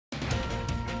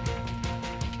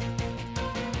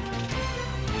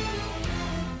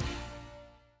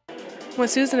When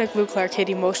Susan Aglukark hit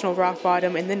emotional rock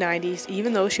bottom in the 90s,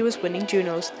 even though she was winning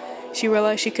Junos, she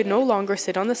realized she could no longer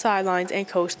sit on the sidelines and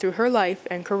coast through her life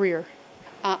and career.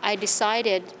 I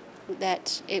decided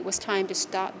that it was time to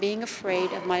stop being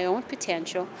afraid of my own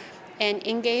potential and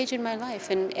engage in my life.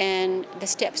 And the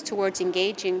steps towards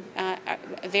engaging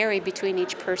vary between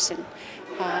each person.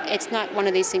 It's not one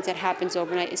of these things that happens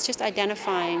overnight. It's just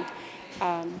identifying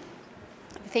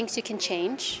things you can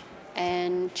change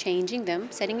and changing them,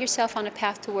 setting yourself on a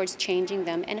path towards changing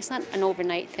them. And it's not an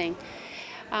overnight thing.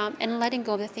 And letting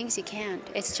go of the things you can't.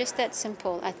 It's just that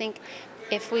simple. I think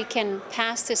if we can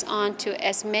pass this on to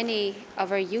as many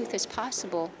of our youth as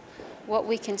possible, what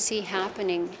we can see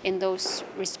happening in those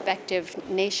respective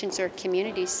nations or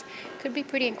communities could be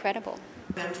pretty incredible.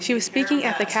 She was speaking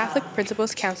at the Catholic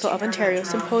Principals Council of Ontario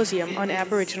Symposium on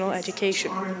Aboriginal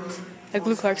Education.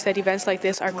 Aglukark said events like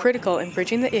this are critical in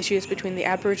bridging the issues between the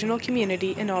Aboriginal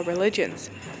community and all religions.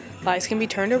 Lives can be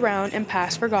turned around and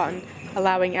past forgotten,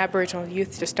 allowing Aboriginal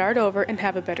youth to start over and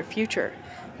have a better future,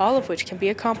 all of which can be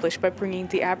accomplished by bringing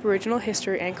the Aboriginal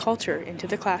history and culture into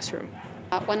the classroom.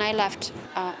 When I left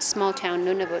small town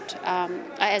Nunavut,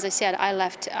 as I said, I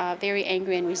left very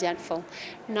angry and resentful,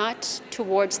 not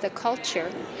towards the culture,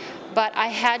 but I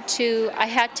had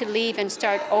to leave and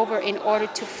start over in order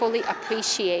to fully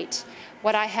appreciate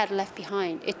what I had left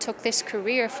behind. It took this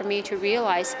career for me to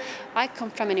realize I come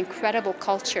from an incredible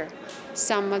culture,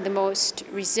 some of the most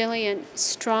resilient,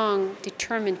 strong,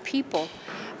 determined people,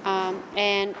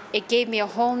 and it gave me a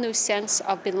whole new sense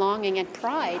of belonging and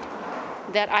pride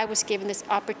that I was given this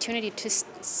opportunity to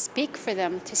speak for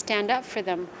them, to stand up for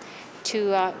them,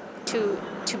 to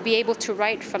be able to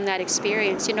write from that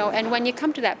experience, you know. And when you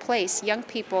come to that place, young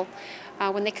people,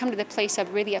 when they come to the place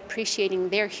of really appreciating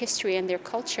their history and their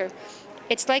culture,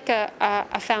 it's like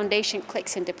a foundation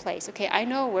clicks into place. Okay, I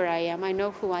know where I am, I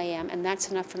know who I am, and that's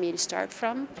enough for me to start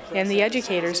from. And the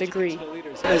educators agree.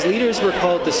 As leaders, we're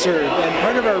called to serve, and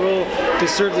part of our role to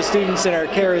serve the students in our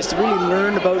care is to really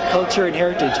learn about culture and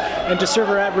heritage. And to serve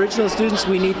our Aboriginal students,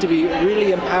 we need to be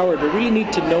really empowered. We really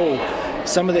need to know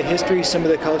some of the history, some of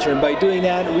the culture, and by doing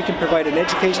that, we can provide an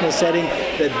educational setting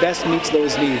that best meets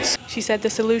those needs. She said the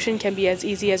solution can be as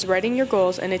easy as writing your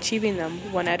goals and achieving them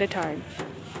one at a time.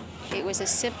 It was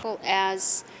as simple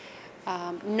as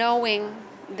knowing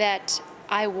that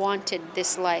I wanted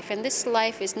this life. And this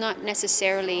life is not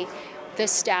necessarily the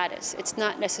status. It's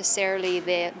not necessarily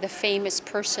the famous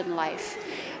person life.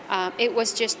 It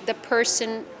was just the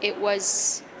person it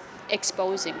was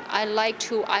exposing. I liked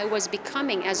who I was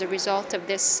becoming as a result of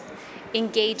this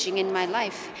engaging in my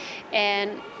life.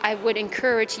 And I would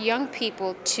encourage young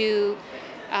people to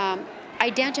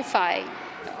identify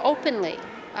openly.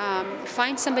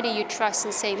 Find somebody you trust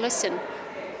and say, listen,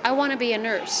 I want to be a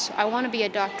nurse, I want to be a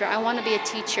doctor, I want to be a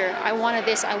teacher, I want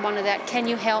this, I want that, can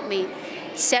you help me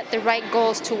set the right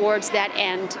goals towards that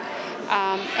end?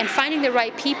 And finding the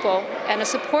right people and a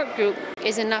support group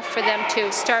is enough for them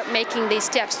to start making these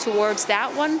steps towards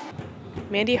that one.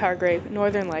 Mandy Hargrave,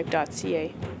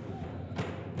 northernlife.ca.